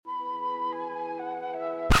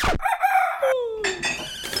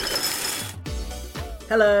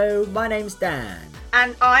Hello, my name's Dan.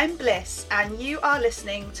 And I'm Bliss, and you are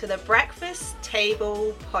listening to the Breakfast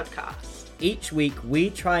Table Podcast. Each week, we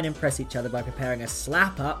try and impress each other by preparing a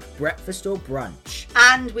slap-up breakfast or brunch.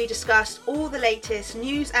 And we discussed all the latest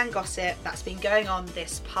news and gossip that's been going on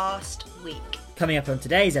this past week. Coming up on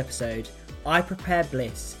today's episode, I prepare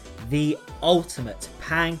Bliss the ultimate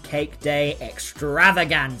Pancake Day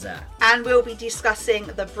extravaganza. And we'll be discussing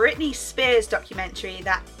the Britney Spears documentary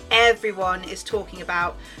that everyone is talking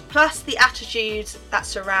about, plus the attitudes that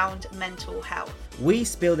surround mental health. We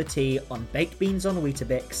spill the tea on baked beans on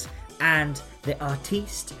Weetabix and the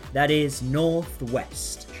artiste that is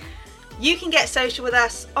Northwest. You can get social with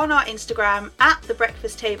us on our Instagram at The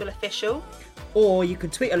Breakfast Table Official. Or you can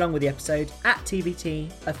tweet along with the episode at TBT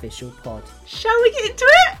Official Pod. Shall we get into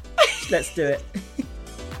it? Let's do it.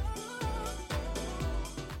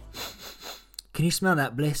 Can you smell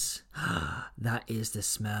that, Bliss? That is the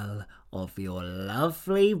smell of your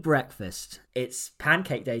lovely breakfast. It's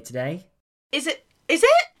Pancake Day today. Is it?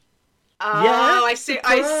 Oh, Yeah, I see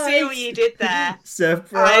what you did there.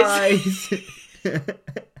 Surprise!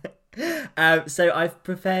 So I've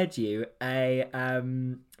prepared you a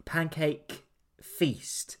pancake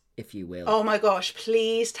feast, if you will. Oh my gosh,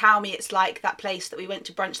 please tell me it's like that place that we went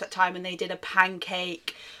to brunch that time and they did a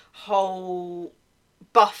pancake whole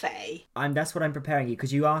buffet. That's what I'm preparing you,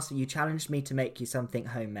 because you challenged me to make you something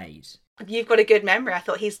homemade. You've got a good memory. I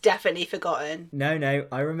thought he's definitely forgotten. No,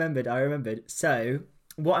 I remembered. So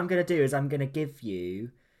what I'm going to do is I'm going to give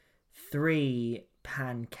you 3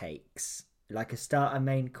 pancakes, like a starter,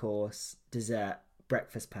 main course, dessert,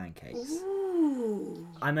 breakfast pancakes. Ooh.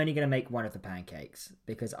 I'm only going to make one of the pancakes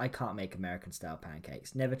because I can't make American style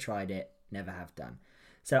pancakes. Never tried it, never have done.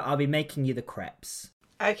 So I'll be making you the crepes.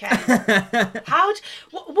 Okay.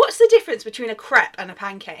 What's the difference between a crepe and a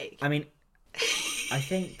pancake? I mean, I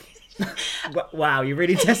think... Wow, you're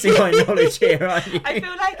really testing my knowledge here, aren't you? I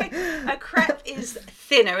feel like a crepe is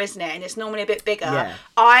thinner, isn't it? And it's normally a bit bigger.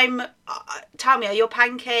 Yeah. Tell me, are your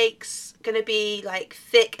pancakes going to be like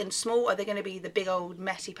thick and small? Or are they going to be the big old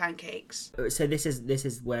messy pancakes? So this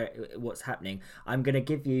is what's happening. I'm going to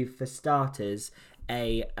give you, for starters,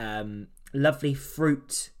 a lovely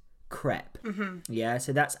fruit crepe. Mm-hmm. Yeah,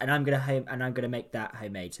 so I'm gonna make that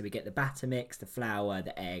homemade. So we get the batter mix, the flour,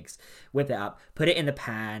 the eggs, whip it up, put it in the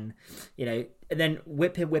pan, and then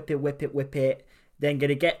whip it. Then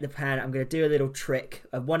gonna get the pan. I'm gonna do a little trick,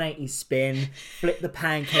 a 180 spin, flip the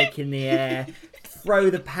pancake in the air, throw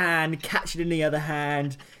the pan, catch it in the other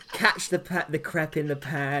hand, catch the crepe in the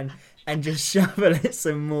pan, and just shovel it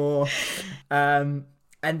some more. And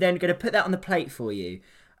then gonna put that on the plate for you.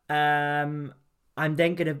 I'm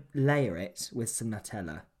then going to layer it with some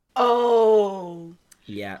Nutella. Oh.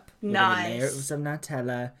 Yep. Nice. Layer it with some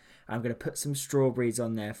Nutella. I'm going to put some strawberries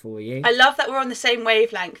on there for you. I love that we're on the same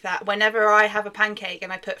wavelength, that whenever I have a pancake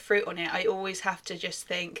and I put fruit on it, I always have to just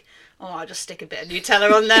think, I'll just stick a bit of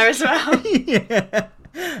Nutella on there as well. Yeah.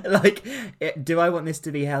 Like, do I want this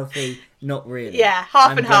to be healthy? Not really. Yeah,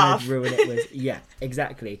 half and half. Ruin it with... Yeah,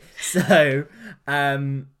 exactly. So,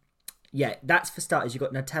 yeah, that's for starters. You've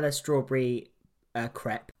got Nutella, strawberry...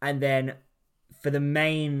 crepe, and then for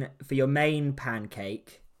your main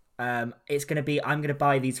pancake, it's going to be, I'm going to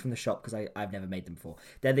buy these from the shop because I've never made them before.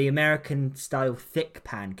 They're the American style thick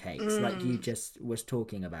pancakes, like you just was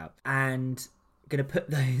talking about, and going to put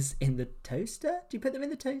those in the toaster. Do you put them in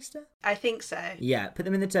the toaster? I think so. Yeah, put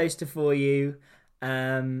them in the toaster for you,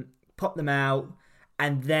 pop them out,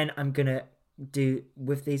 and then I'm going to do,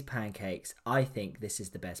 with these pancakes, I think this is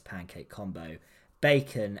the best pancake combo: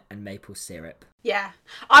 bacon and maple syrup. Yeah.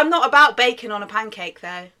 I'm not about bacon on a pancake,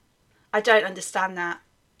 though. I don't understand that.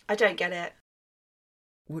 I don't get it.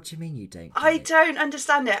 What do you mean you don't? I don't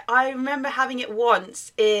understand it. I remember having it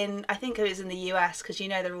once I think it was in the US, because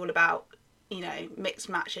they're all about, mixed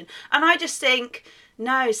matching. And I just think,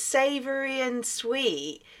 no, savoury and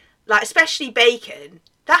sweet, like especially bacon.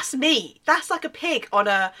 That's meat. That's like a pig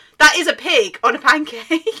that is a pig on a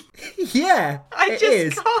pancake. Yeah, I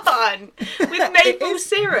just can't. With maple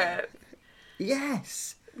syrup.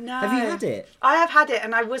 Yes. No. Have you had it? I have had it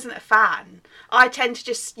and I wasn't a fan. I tend to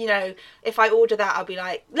just, if I order that, I'll be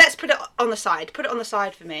like, let's put it on the side. Put it on the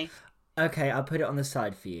side for me. Okay, I'll put it on the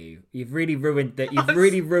side for you. You've really ruined that. You've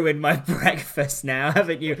really ruined my breakfast now,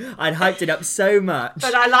 haven't you? I'd hyped it up so much.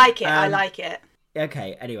 But I like it. I like it.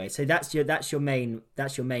 Okay, anyway, so that's your main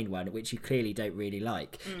one, which you clearly don't really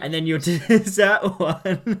like. And then your dessert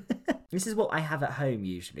one. This is what I have at home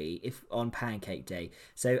usually if on pancake day.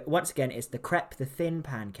 So once again, it's the crepe, the thin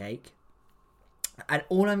pancake. And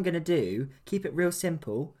all I'm going to do, keep it real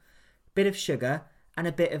simple, bit of sugar and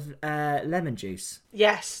a bit of lemon juice.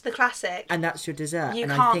 Yes, the classic. And that's your dessert. You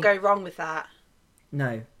and can't I think, go wrong with that.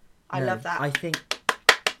 No. I love that. I think...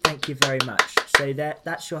 Thank you very much. So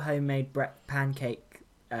that's your homemade pancake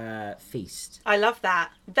feast. I love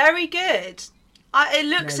that. Very good. It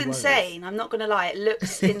looks No worries. insane. I'm not going to lie. It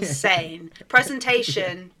looks insane.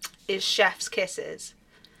 Presentation is chef's kisses.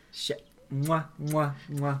 Mwah, mwah,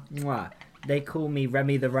 mwah, mwah. They call me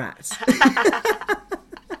Remy the Rat.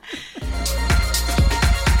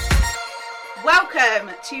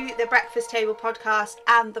 Welcome to the Breakfast Table podcast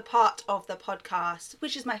and the part of the podcast,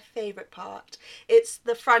 which is my favourite part. It's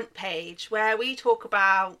the front page where we talk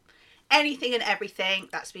about anything and everything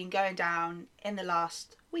that's been going down in the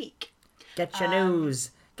last week. Get your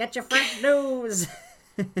news. Get your front news.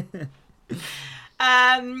 But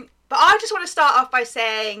I just want to start off by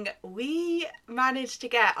saying we managed to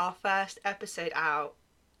get our first episode out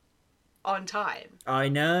on time. I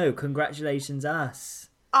know. Congratulations, us.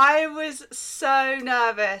 I was so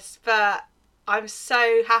nervous, but I'm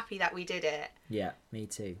so happy that we did it. Yeah, me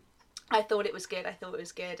too. I thought it was good.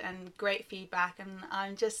 And great feedback. And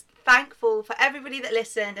I'm just thankful for everybody that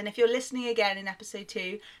listened. And if you're listening again in episode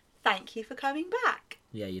 2, thank you for coming back.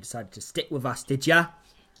 Yeah, you decided to stick with us, did ya?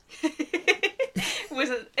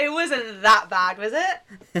 It wasn't that bad, was it?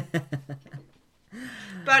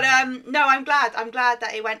 But no, I'm glad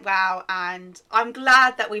that it went well, and I'm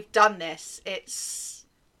glad that we've done this. It's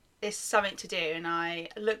something to do, and I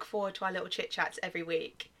look forward to our little chit chats every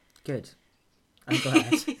week. Good. I'm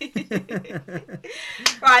glad.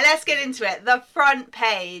 Right, let's get into it. The front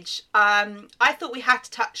page. I thought we had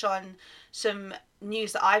to touch on some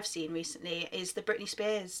news that I've seen recently. Is the Britney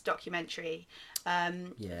Spears documentary.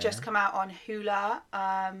 Just come out on Hulu,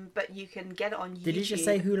 but you can get it on YouTube. Did you just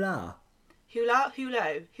say hula? Hulu?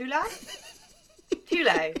 Hulu?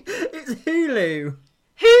 It's Hulu.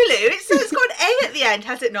 Hulu? It's got an A at the end,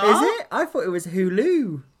 has it not? Is it? I thought it was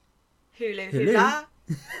Hulu. Hulu.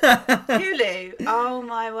 Hulu. Oh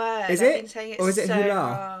my word. Is I've it? been saying it Or is it so hula?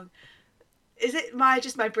 wrong. Is it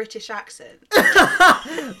my British accent?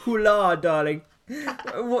 Hula, darling.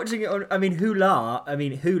 Watching it on,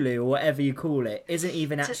 Hulu or whatever you call it, isn't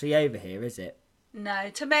even actually over here, is it? No,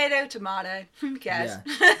 tomato. Who cares?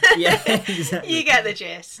 Yeah, exactly. You get the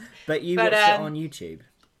gist. But watched it on YouTube.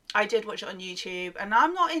 I did watch it on YouTube, and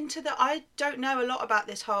I'm not into I don't know a lot about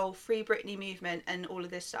this whole Free Britney movement and all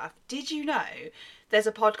of this stuff. Did you know there's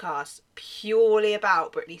a podcast purely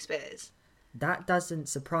about Britney Spears? That doesn't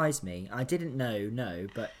surprise me. I didn't know, no,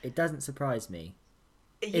 but it doesn't surprise me.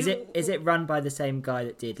 Is it run by the same guy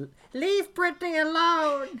that did Leave Britney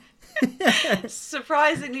Alone?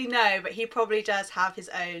 Surprisingly, no, but he probably does have his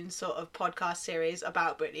own sort of podcast series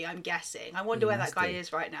about Britney, I'm guessing. I wonder where that guy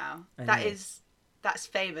is right now. That's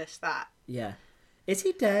famous, that. Yeah. Is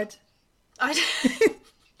he dead? I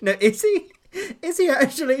No, is he? Is he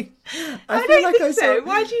actually? I don't think so.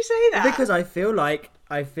 Why'd you say that? Because I feel like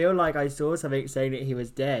I saw something saying that he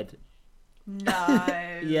was dead.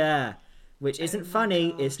 No. Yeah. Which isn't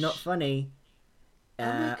funny. Gosh. It's not funny. Oh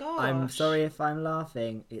my gosh. I'm sorry if I'm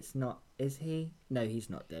laughing. It's not. Is he? No, he's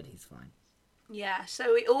not dead. He's fine. Yeah,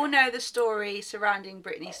 so we all know the story surrounding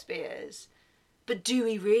Britney Spears. But do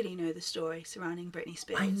we really know the story surrounding Britney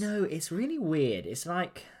Spears? I know. It's really weird. It's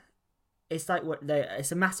like it's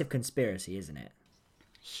a massive conspiracy, isn't it?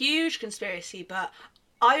 Huge conspiracy, but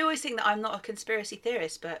I always think that I'm not a conspiracy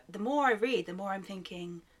theorist, but the more I read, the more I'm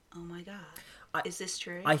thinking, oh my God, is this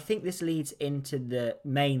true? I think this leads into the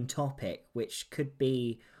main topic, which could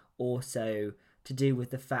be also to do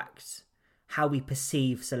with the fact how we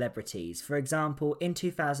perceive celebrities. For example, in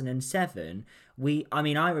 2007,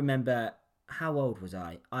 I remember, how old was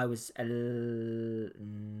I? I was 11.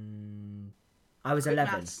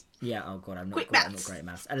 Maths. Yeah, oh God, I'm not Quick great maths. at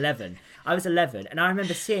maths. 11. I was 11, and I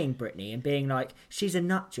remember seeing Britney and being like, she's a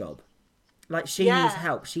nut job. Like, she needs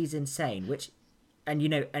help. She's insane.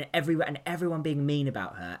 And everyone being mean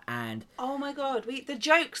about her. And oh my God, the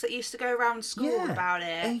jokes that used to go around school about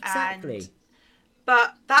it. Exactly.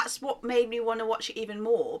 But that's what made me want to watch it even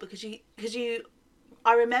more, because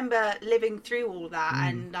I remember living through all that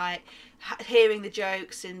and like hearing the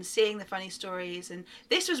jokes and seeing the funny stories, and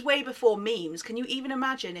this was way before memes. Can you even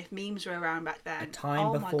imagine if memes were around back then? A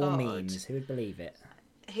time before memes. Who would believe it?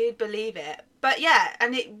 Who'd believe it? But yeah,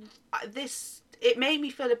 and it made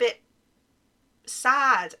me feel a bit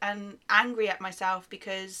sad and angry at myself,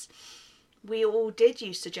 because we all did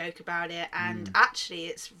used to joke about it, and actually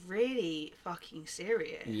it's really fucking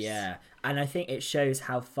serious. Yeah, and I think it shows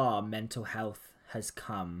how far mental health has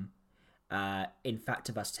come, in fact,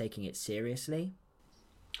 of us taking it seriously.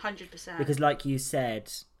 100%. Because like you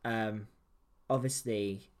said,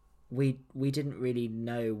 obviously we didn't really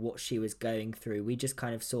know what she was going through. We just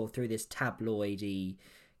kind of saw through this tabloidy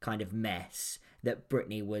kind of mess that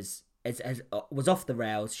Britney was off the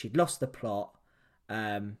rails. She'd lost the plot,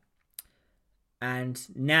 and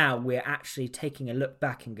now we're actually taking a look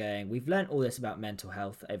back and going, we've learned all this about mental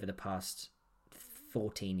health over the past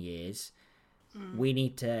 14 years. We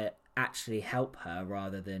need to actually help her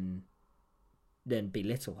rather than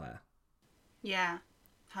belittle her. Yeah,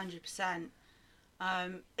 100%.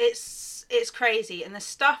 It's crazy, and the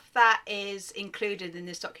stuff that is included in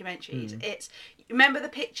this documentary, it's remember the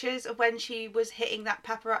pictures of when she was hitting that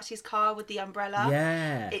paparazzi's car with the umbrella?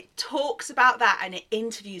 Yeah. It talks about that, and it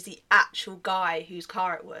interviews the actual guy whose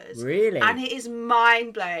car it was. Really? And it is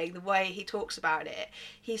mind-blowing the way he talks about it.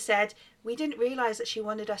 He said, we didn't realise that she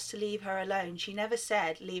wanted us to leave her alone. She never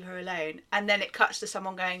said, leave her alone. And then it cuts to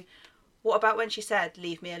someone going, what about when she said,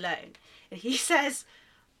 leave me alone? And he says,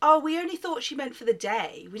 oh, we only thought she meant for the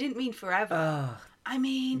day. We didn't mean forever. I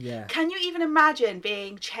mean, can you even imagine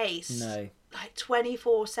being chased like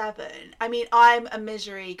 24/7? I mean, I'm a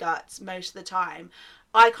misery guts most of the time.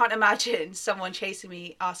 I can't imagine someone chasing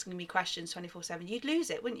me, asking me questions 24/7. You'd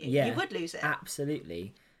lose it, wouldn't you? Yeah, you would lose it.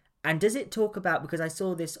 Absolutely. And does it talk about, because I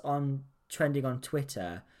saw this trending on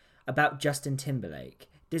Twitter, about Justin Timberlake?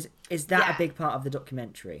 Is that a big part of the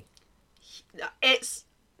documentary? It's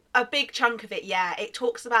a big chunk of it, yeah. It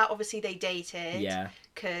talks about, obviously, they dated. Yeah.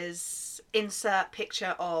 Because insert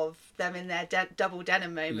picture of them in their double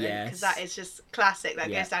denim moment. Yes. Because that is just classic.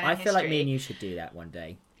 That goes down in history. I feel like me and you should do that one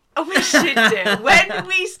day. Oh, we should do. When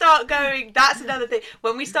we start going, that's another thing.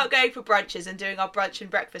 When we start going for brunches and doing our brunch and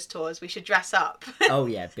breakfast tours, we should dress up. Oh,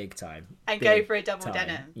 yeah, big time. And go for a double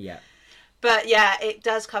denim. Yeah. But yeah, it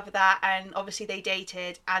does cover that. And obviously they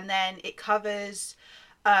dated. And then it covers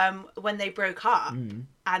when they broke up.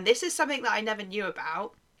 And this is something that I never knew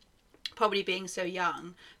about, probably being so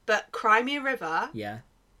young. But Cry Me a River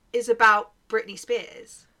is about Britney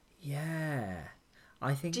Spears. Yeah.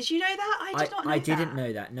 I think. Did you know that? I did not know that. I didn't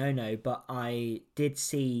know that. No, but I did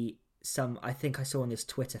see I think I saw on this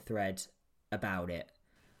Twitter thread about it.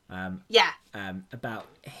 About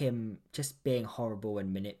him just being horrible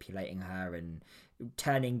and manipulating her and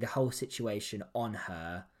turning the whole situation on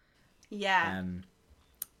her. Yeah.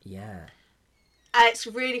 Yeah. It's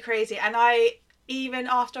really crazy. And even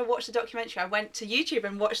after I watched the documentary, I went to YouTube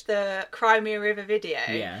and watched the Cry Me a River video.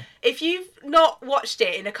 Yeah. If you've not watched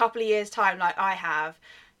it in a couple of years' time like I have,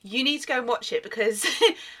 you need to go and watch it, because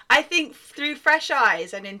I think through fresh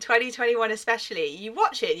eyes, and in 2021 especially, you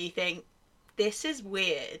watch it and you think, this is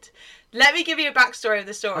weird. Let me give you a backstory of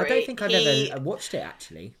the story. I don't think I've ever watched it,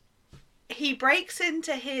 actually. He breaks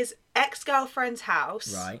into his ex-girlfriend's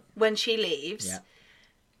house when she leaves,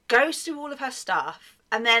 goes through all of her stuff,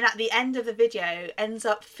 and then at the end of the video ends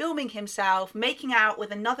up filming himself making out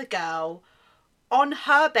with another girl on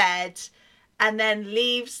her bed, and then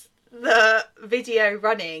leaves the video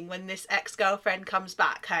running when this ex-girlfriend comes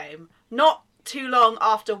back home. Not too long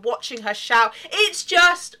after watching her shout. It's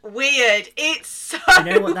just weird. It's so weird.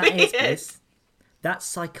 You know what that is, Chris? That's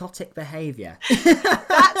psychotic behaviour.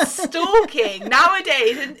 That's stalking.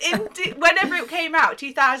 Nowadays, whenever it came out,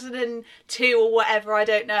 2002 or whatever, I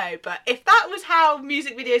don't know. But if that was how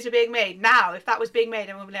music videos are being made now, if that was being made,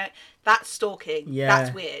 everyone would be like, that's stalking. Yeah.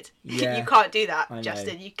 That's weird. Yeah. You can't do that,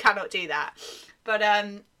 Justin. You cannot do that. But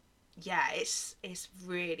yeah, it's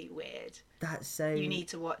really weird. That's so. You need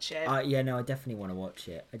to watch it. I definitely want to watch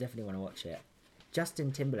it.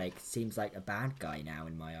 Justin Timberlake seems like a bad guy now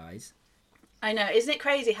in my eyes. I know. Isn't it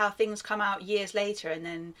crazy how things come out years later and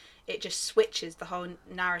then it just switches the whole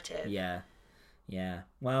narrative? Yeah.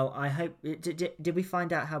 Well, I hope. Did we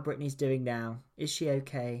find out how Britney's doing now? Is she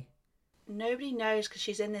okay? Nobody knows, because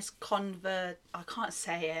she's in this I can't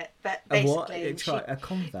say it, but basically a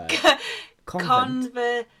convert.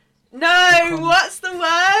 What's the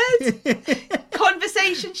word?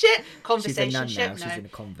 Conversationship. She's a nun now. She's in a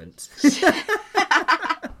convent.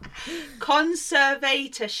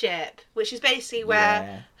 Conservatorship, which is basically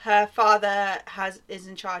where her father is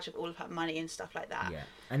in charge of all of her money and stuff like that. Yeah,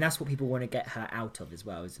 and that's what people want to get her out of as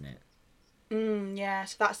well, isn't it? Yeah,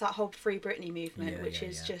 so that's that whole Free Britney movement, which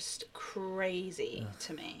is just crazy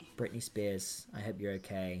to me. Britney Spears, I hope you're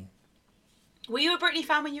okay. Were you a Britney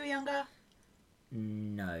fan when you were younger?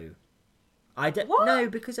 No. I don't. What? No,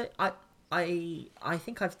 because I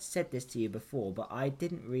think I've said this to you before, but I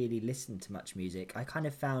didn't really listen to much music. I kind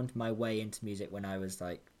of found my way into music when I was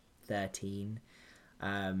like 13,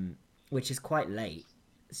 which is quite late.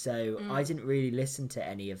 So I didn't really listen to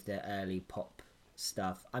any of the early pop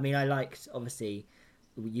stuff. I mean, I liked, obviously,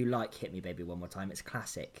 you like Hit Me Baby One More Time. It's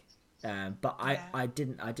classic. But I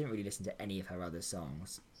didn't really listen to any of her other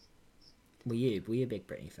songs. Were you a big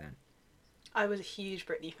Britney fan? I was a huge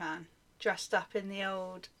Britney fan. Dressed up in the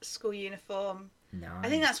old school uniform. No. I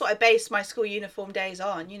think that's what I based my school uniform days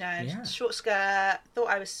on, Yeah. short skirt. Thought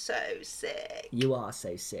I was so sick. You are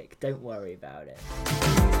so sick. Don't worry about it.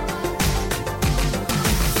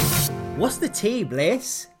 What's the tea,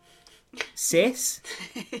 Bliss? Sis?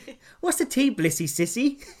 What's the tea, Blissy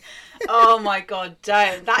sissy? Oh my god,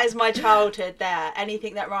 don't. That is my childhood there.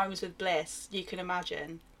 Anything that rhymes with bliss, you can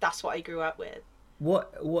imagine. That's what I grew up with.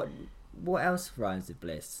 What else rhymes with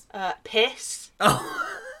bliss? Piss. Oh.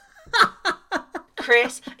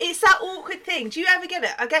 Chris. It's that awkward thing. Do you ever get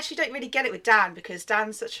it? I guess you don't really get it with Dan because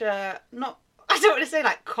Dan's such a I don't want to say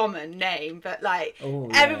like common name, but like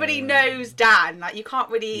everybody knows Dan. Like you can't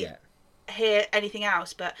really hear anything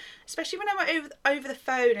else. But especially when I'm over the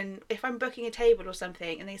phone and if I'm booking a table or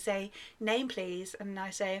something and they say name please and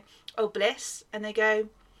I say Bliss and they go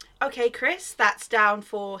okay Chris, that's down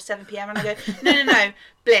for 7 p.m. and I go no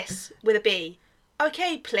Bliss with a B.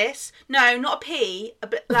 Okay, Bliss. No, not a P.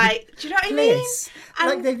 But like, do you know what I mean? And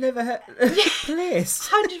like they've never heard. Bliss.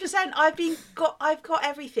 100%. I've got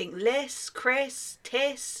everything. Liss, Chris,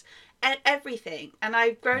 Tiss, and everything. And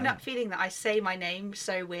I've grown up feeling that I say my name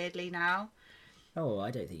so weirdly now. Oh,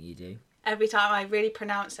 I don't think you do. Every time I really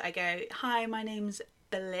pronounce it, I go, "Hi, my name's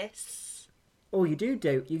Bliss." Oh, you do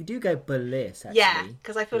go Bliss. Actually. Yeah,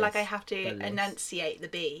 because I feel Bliss. like I have to enunciate the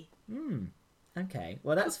B. Okay,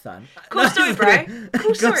 well that's fun. Cool story, bro.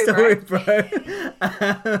 Cool story, bro.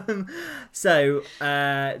 So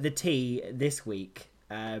the tea this week.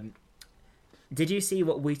 Did you see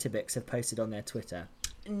what Weetabix have posted on their Twitter?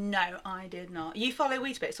 No, I did not. You follow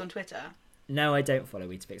Weetabix on Twitter? No, I don't follow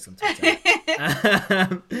Weetabix on Twitter.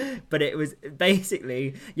 But it was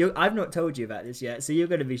basically I've not told you about this yet, so you're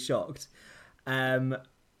going to be shocked.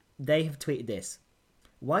 They have tweeted this: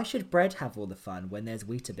 "Why should bread have all the fun when there's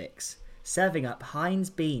Weetabix? Serving up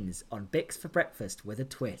Heinz beans on Bix for breakfast with a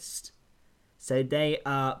twist." So they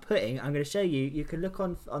are putting, I'm going to show you, you can look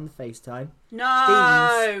on the FaceTime.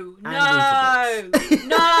 No.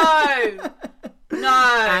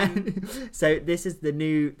 And so this is the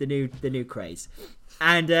new craze.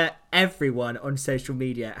 And everyone on social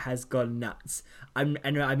media has gone nuts. I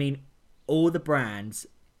mean, all the brands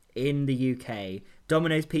in the UK,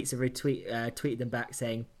 Domino's Pizza tweeted them back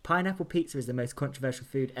saying, "Pineapple pizza is the most controversial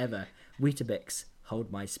food ever. Weetabix,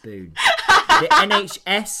 hold my spoon." The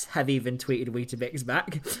NHS have even tweeted Weetabix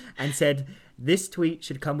back and said, "This tweet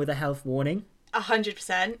should come with a health warning."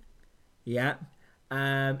 100%. Yeah.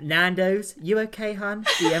 Nando's, you okay, hun?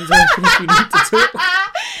 DMs open if you need to talk.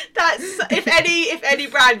 That's if any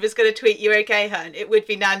brand was going to tweet "you okay, hun," it would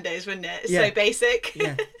be Nando's, wouldn't it? It's so basic.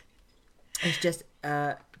 Yeah. It's just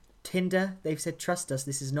Tinder. They've said, "Trust us,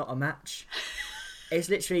 this is not a match." It's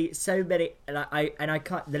literally so many, and I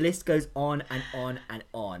can't. The list goes on and on and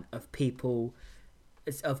on of people,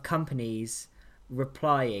 of companies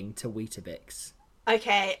replying to Weetabix.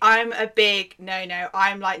 Okay, I'm a big no.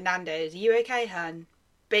 I'm like Nando's. Are you okay, hun?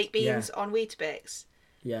 Baked beans on Weetabix.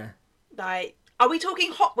 Yeah. Like, are we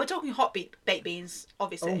talking hot? We're talking hot baked beans,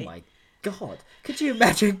 obviously. Oh my god! Could you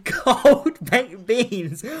imagine cold baked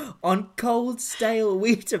beans on cold stale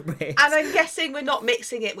Weetabix? And I'm guessing we're not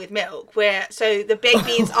mixing it with milk. So the baked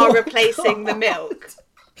beans are replacing the milk.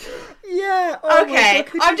 Yeah. Oh okay.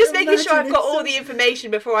 I'm just making sure I've got all the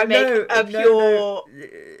information before I make a pure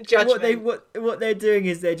judgment. What they're doing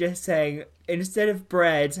is they're just saying, instead of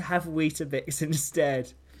bread, have Weetabix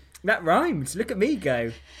instead. That rhymed. Look at me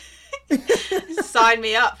go. Sign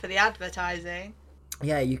me up for the advertising.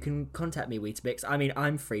 Yeah, you can contact me, Weetabix. I mean,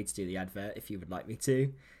 I'm free to do the advert if you would like me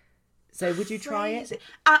to. So would you try it?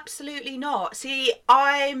 Absolutely not. See,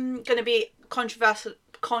 I'm going to be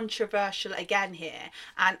controversial again here,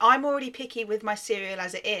 and I'm already picky with my cereal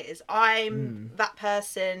as it is. I'm that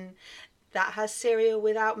person that has cereal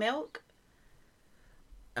without milk.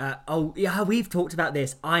 We've talked about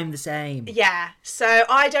this. I'm the same. Yeah, so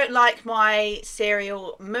I don't like my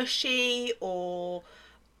cereal mushy or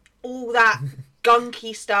all that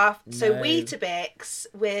gunky stuff. So Weetabix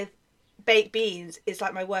with baked beans is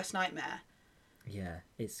like my worst nightmare. Yeah,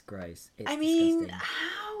 it's gross. It's disgusting.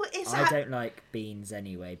 How is that? I don't like beans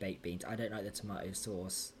anyway, baked beans. I don't like the tomato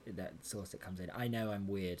sauce, that sauce that comes in. I know I'm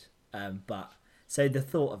weird, but so the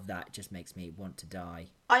thought of that just makes me want to die.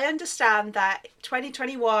 I understand that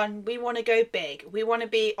 2021, we want to go big. We want to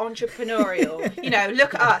be entrepreneurial.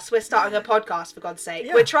 Look at us. We're starting a podcast, for God's sake.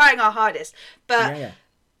 Yeah. We're trying our hardest. But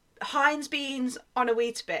Heinz beans on a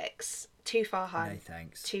Weetabix, too far, hun. No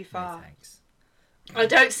thanks. Too far. No thanks. I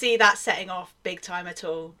don't see that setting off big time at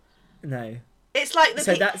all. No. It's like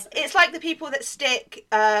the people that stick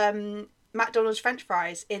McDonald's French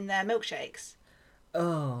fries in their milkshakes.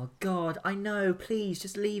 Oh God, I know. Please,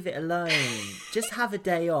 just leave it alone. Just have a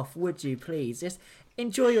day off, would you? Please, just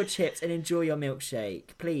enjoy your chips and enjoy your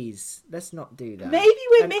milkshake. Please, let's not do that. Maybe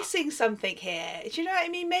we're And- missing something here. Do you know what I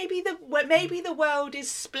mean? Maybe the world is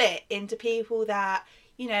split into people that,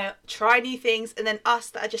 you know, try new things, and then us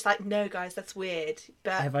that are just like, no, guys, that's weird.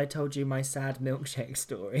 But Have I told you my sad milkshake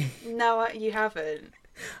story? no, you haven't.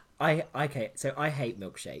 Okay, so I hate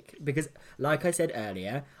milkshake because, like I said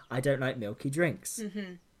earlier, I don't like milky drinks.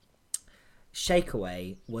 Mm-hmm.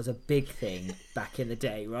 Shakeaway was a big thing back in the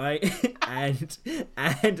day, right?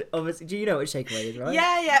 and obviously, do you know what Shakeaway is, right?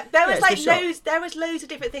 Yeah. There was it's the shop. loads. There was loads of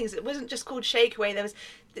different things. It wasn't just called Shakeaway.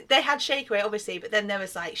 They had Shakeaway obviously, but then there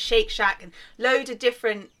was like Shake Shack and loads of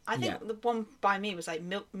different. I think the one by me was like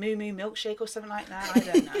Moo Moo Milkshake or something like that. I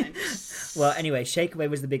don't know. Well, anyway, Shakeaway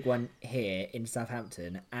was the big one here in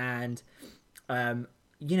Southampton, and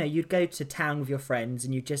you know, you'd go to town with your friends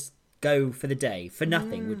and you'd just go for the day for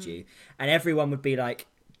nothing, would you? And everyone would be like,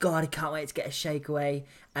 God, I can't wait to get a Shakeaway.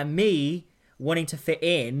 And me, wanting to fit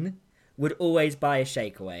in, would always buy a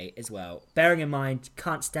Shakeaway as well. Bearing in mind,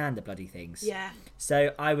 can't stand the bloody things. Yeah.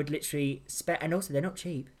 So I would literally and also they're not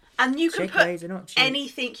cheap. And you can Shakeaways put are not cheap.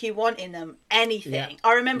 anything you want in them. Anything. Yeah.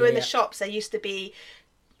 I remember in the Yeah. shops there used to be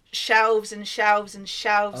shelves and shelves and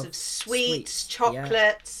shelves of sweets, sweets,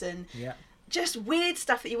 chocolates, and Yeah. just weird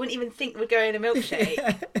stuff that you wouldn't even think would go in a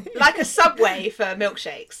milkshake. Like a Subway for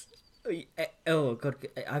milkshakes. Oh God,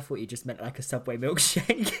 I thought you just meant like a Subway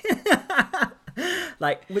milkshake.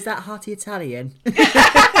 Like, was that hearty Italian? Would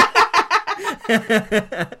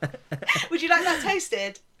you like that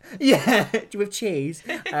toasted? Yeah, with cheese.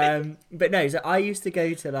 But no, so I used to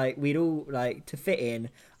go to we'd all to fit in.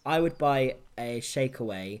 I would buy a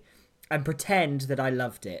Shakeaway and pretend that I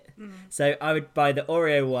loved it. So I would buy the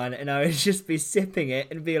Oreo one and I would just be sipping it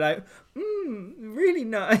and be like, really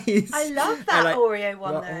nice. I love that Oreo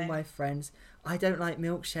one well, though. all my friends, I don't like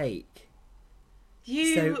milkshake.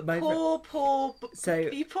 You So my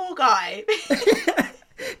you poor guy.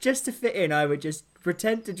 Just to fit in, I would just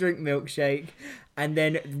pretend to drink milkshake, and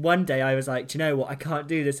then one day I was like, do you know what? I can't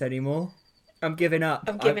do this anymore. I'm giving up.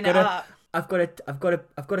 I'm giving it up. I've got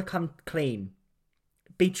to come clean.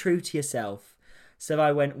 Be true to yourself. So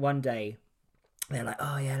I went one day. They're like,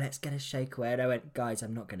 oh yeah, let's get a Shakeaway, and I went, guys,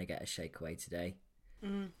 I'm not going to get a Shakeaway today.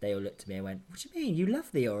 They all looked at me and went, what do you mean? You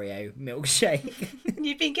love the Oreo milkshake.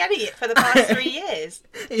 You've been getting it for the past 3 years.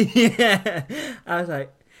 Yeah. I was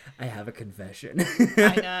like, I have a confession.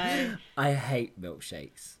 I know. I hate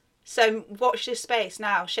milkshakes. So watch this space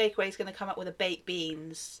now. Shakeaway's going to come up with a baked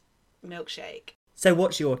beans milkshake. So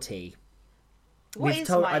what's your tea? What is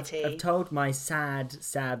my tea? I've told my sad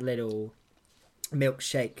little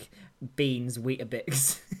milkshake beans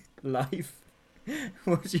Weetabix life.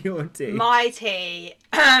 What's your tea? My tea.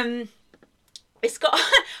 It's got.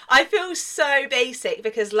 I feel so basic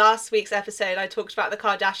because last week's episode I talked about the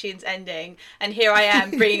Kardashians ending, and here I am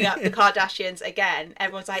bringing up the Kardashians again.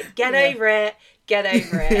 Everyone's like, "Get over it, get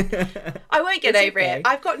over it." I won't get over it.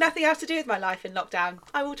 I've got nothing else to do with my life in lockdown.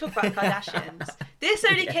 I will talk about the Kardashians. This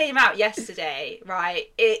only came out yesterday,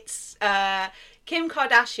 right? It's Kim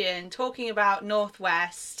Kardashian talking about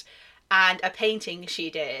Northwest and a painting she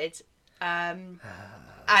did, and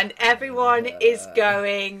everyone is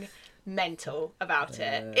going mental about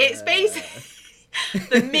it. It's basically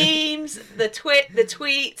the memes, the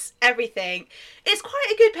tweets, everything. It's quite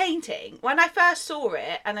a good painting. When I first saw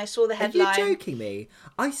it and I saw the headline, Are you joking me?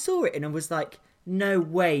 I saw it and I was like, no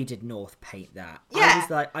way did North paint that. Yeah. I was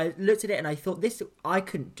like, I looked at it and I thought, I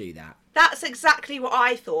couldn't do that. that's exactly what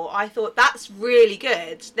I thought. I thought that's really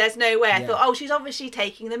good. There's no way. I thought, oh, she's obviously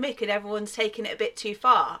taking the mick and everyone's taking it a bit too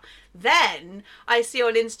far. Then I see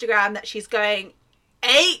on Instagram that she's going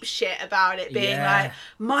ape shit about it, being like,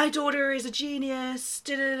 my daughter is a genius,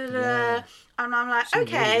 and I'm like, She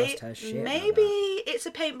really okay, lost her shit about maybe it's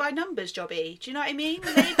a paint by numbers jobby. Do you know what I mean?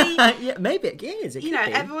 Maybe yeah, maybe it is. It you could know,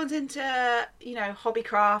 be. everyone's into,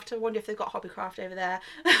 hobbycraft. I wonder if they've got hobbycraft over there.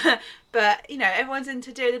 But, everyone's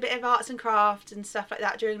into doing a bit of arts and crafts and stuff like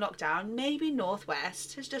that during lockdown. Maybe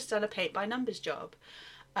Northwest has just done a paint by numbers job.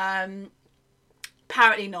 Apparently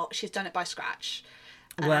not. She's done it by scratch.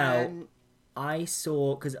 Well, I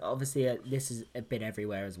saw, because obviously this has been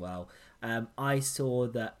everywhere as well. I saw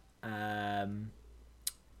that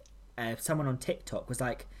someone on TikTok was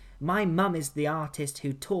like, my mum is the artist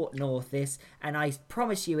who taught North this, and I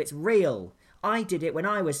promise you it's real. I did it when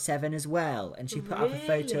I was 7 as well. And she put up a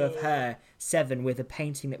photo of her 7 with a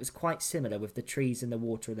painting that was quite similar with the trees and the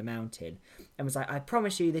water of the mountain, and was like, I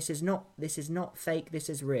promise you this is not fake, this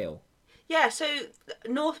is real. Yeah, so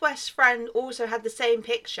Northwest Friend also had the same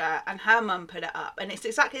picture and her mum put it up, and it's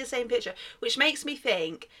exactly the same picture, which makes me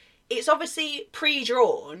think it's obviously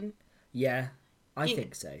pre-drawn, Yeah, I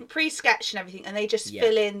think so. pre-sketched and everything, and they just Yeah.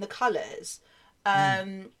 fill in the colours.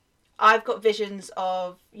 I've got visions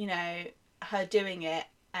of, her doing it.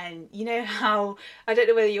 And you know how, I don't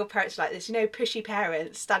know whether your parents are like this, pushy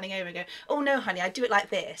parents standing over and go, oh no, honey, I do it like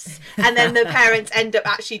this. And then the parents end up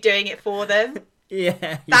actually doing it for them.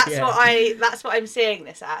 Yeah, That's yeah. that's what I'm seeing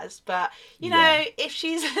this as. But Yeah. if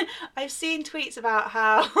she's, I've seen tweets about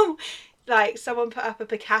how like someone put up a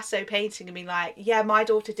Picasso painting and been like, yeah, my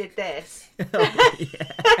daughter did this. Oh,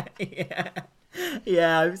 yeah, yeah,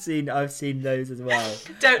 yeah. I've seen those as well.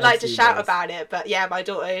 Don't I've like to seen shout those. about it, but yeah, my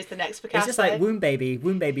daughter is the next It's just like Picasso. Womb Baby.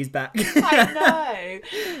 Womb Baby's back. I know.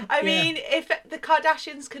 I Yeah, mean, if the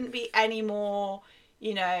Kardashians couldn't be any more,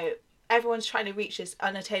 you know, everyone's trying to reach this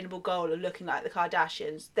unattainable goal of looking like the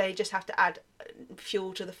Kardashians. They just have to add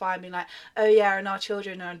fuel to the fire and be like, oh yeah, and our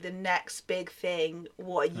children are the next big thing.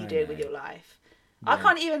 What are you I doing with know. your life? I Yeah,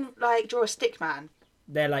 can't even like draw a stick man.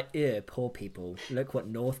 they're like, ew, poor people. Look what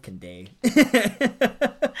North can do.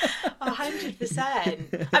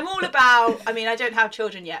 100%. I'm all about. I mean, I don't have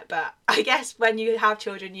children yet, but I guess when you have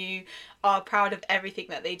children, you are proud of everything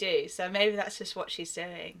that they do. So maybe that's just what she's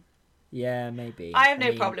doing. Yeah, maybe. I have I no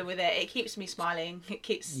mean, problem with it. It keeps me smiling. It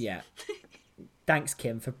keeps. yeah. Thanks,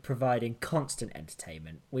 Kim, for providing constant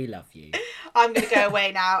entertainment. We love you. I'm going to go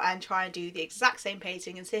away now and try and do the exact same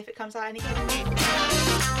painting and see if it comes out any good.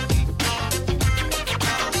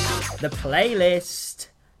 The playlist.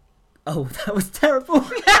 Oh, that was terrible.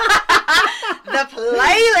 The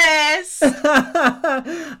playlist.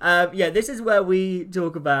 Yeah, this is where we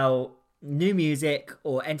talk about new music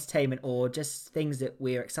or entertainment or just things that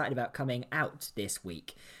we're excited about coming out this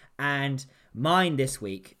week. And mine this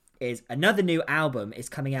week is another new album is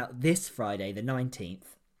coming out this Friday, the 19th.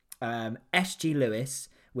 SG Lewis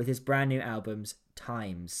with his brand new albums,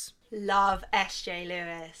 Times. Love SJ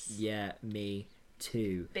Lewis. Yeah, me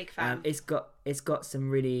too. Big fan. It's got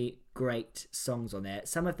some really great songs on there.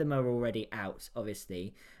 Some of them are already out,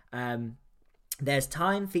 obviously. There's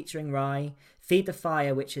Time featuring Rye, Feed the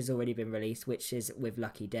Fire, which has already been released, which is with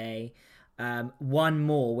Lucky Day. One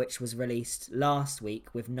More, which was released last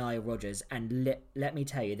week with Nile Rodgers, and let me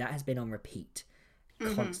tell you, that has been on repeat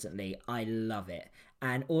constantly. I love it.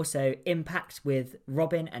 And also Impact with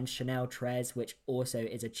Robin and Chanel Trez, which also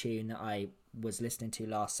is a tune that I was listening to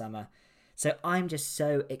last summer. So I'm just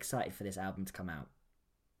so excited for this album to come out.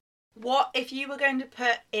 What if you were going to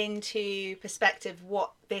put into perspective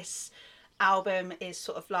what this album is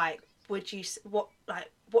sort of like? Would you what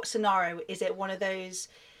scenario is it? One of those.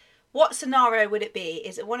 What scenario would it be?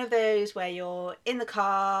 Is it one of those where you're in the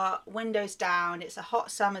car, windows down, it's a hot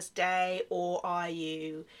summer's day, or are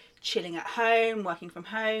you chilling at home, working from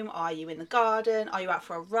home? Are you in the garden? Are you out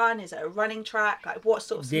for a run? Is it a running track? Like what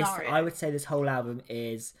sort of scenario? I would say this whole album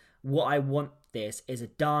is what I want. This is a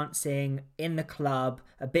dancing in the club,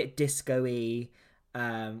 a bit disco-y,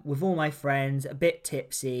 with all my friends, a bit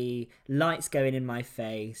tipsy, lights going in my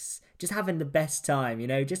face, just having the best time,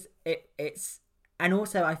 just it's and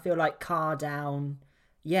also I feel like Car Down,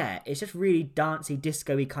 yeah, it's just really dancey,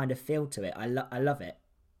 disco-y kind of feel to it. I love it.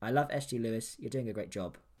 I love SG Lewis. You're doing a great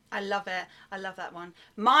job. I love it. I love that one.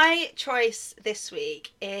 My choice this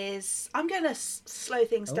week is I'm going to slow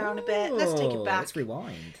things down a bit. Let's take it back. Let's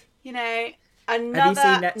rewind. Another Have you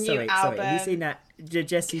seen that? new album. Have you seen that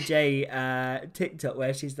Jessie J TikTok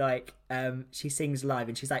where she's like, she sings live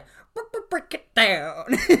and she's like, break it down.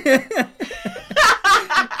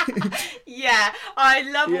 Yeah, I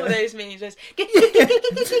love all those memes. What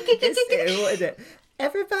is it?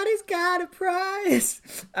 Everybody's got a prize.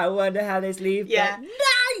 I wonder how this leave that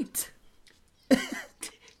night.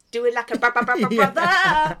 Do it like a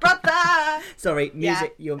brother. Sorry,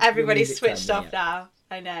 music. Yeah, everybody's switched off now.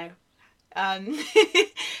 I know.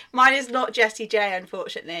 Mine is not Jessie J,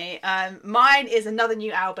 unfortunately. Mine is another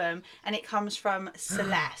new album, and it comes from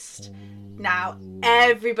Celeste. Now,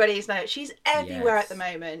 everybody's known she's everywhere at the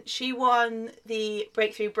moment. She won the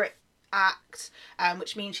Breakthrough Brit Act,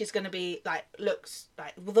 which means she's going to be looks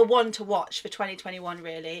like the one to watch for 2021.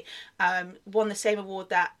 Really, won the same award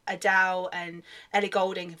that Adele and Ellie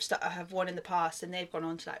Goulding have won in the past, and they've gone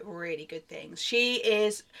on to really good things. She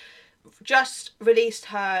is just released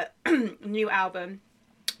her new album,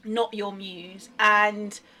 Not Your Muse,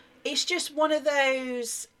 and it's just one of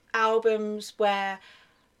those albums where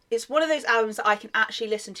it's one of those albums that I can actually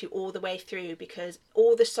listen to all the way through because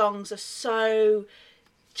all the songs are so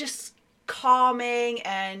just calming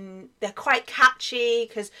and they're quite catchy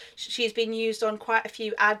because she's been used on quite a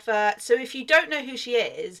few adverts. So if you don't know who she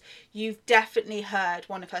is, you've definitely heard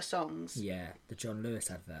one of her songs. Yeah, the John Lewis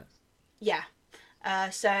advert. Yeah.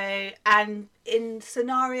 And in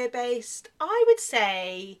scenario based, I would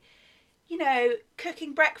say, you know,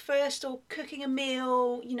 cooking breakfast or cooking a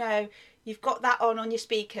meal, you know, you've got that on your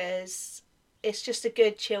speakers. It's just a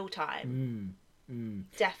good chill time.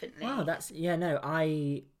 Definitely. Wow,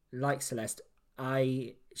 I like Celeste.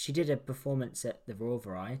 She did a performance at the Royal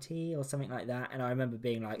Variety or something like that, and I remember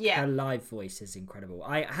being like, her live voice is incredible.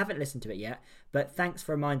 I haven't listened to it yet, but thanks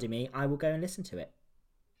for reminding me. I will go and listen to it.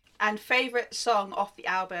 And favourite song off the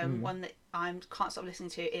album, one that I can't stop listening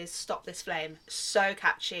to, is Stop This Flame. So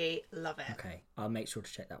catchy, love it. Okay, I'll make sure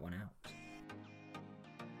to check that one out.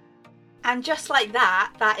 And just like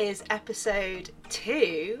that, that is episode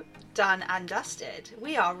 2 done and dusted.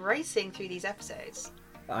 We are racing through these episodes.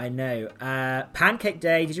 I know. Pancake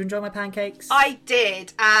Day. Did you enjoy my pancakes? I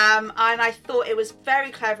did. And I thought it was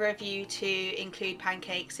very clever of you to include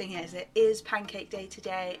pancakes, seeing as it is Pancake Day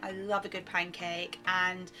today. I love a good pancake.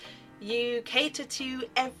 And you cater to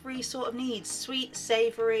every sort of need. Sweet,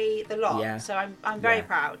 savoury, the lot. Yeah. So I'm very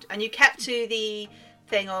proud. And you kept to the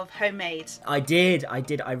thing of homemade. I did.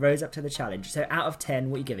 I rose up to the challenge. So out of 10,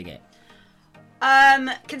 what are you giving it?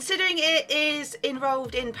 Considering it is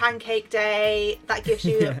involved in Pancake Day, that gives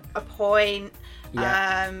you a point.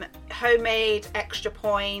 Homemade, extra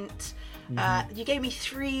point. You gave me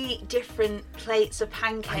 3 different plates of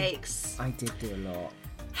pancakes. I did do a lot.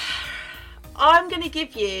 I'm gonna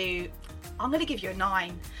give you a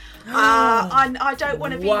 9. I don't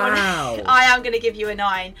want to be one. I am going to give you a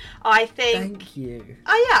 9. I think. Thank you.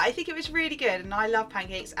 Oh yeah, I think it was really good, and I love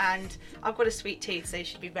pancakes, and I've got a sweet tooth, so you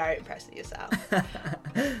should be very impressed with yourself.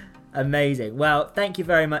 Amazing. Well, thank you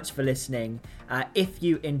very much for listening. If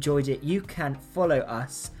you enjoyed it, you can follow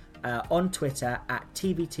us on Twitter at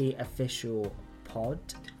TBTOfficialPod.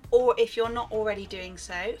 Or if you're not already doing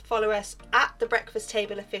so, follow us at The Breakfast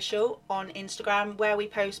Table Official on Instagram, where we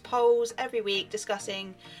post polls every week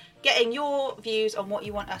discussing, getting your views on what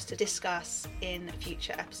you want us to discuss in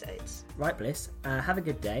future episodes. Right, Bliss. Have a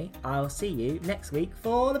good day. I'll see you next week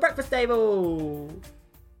for The Breakfast Table.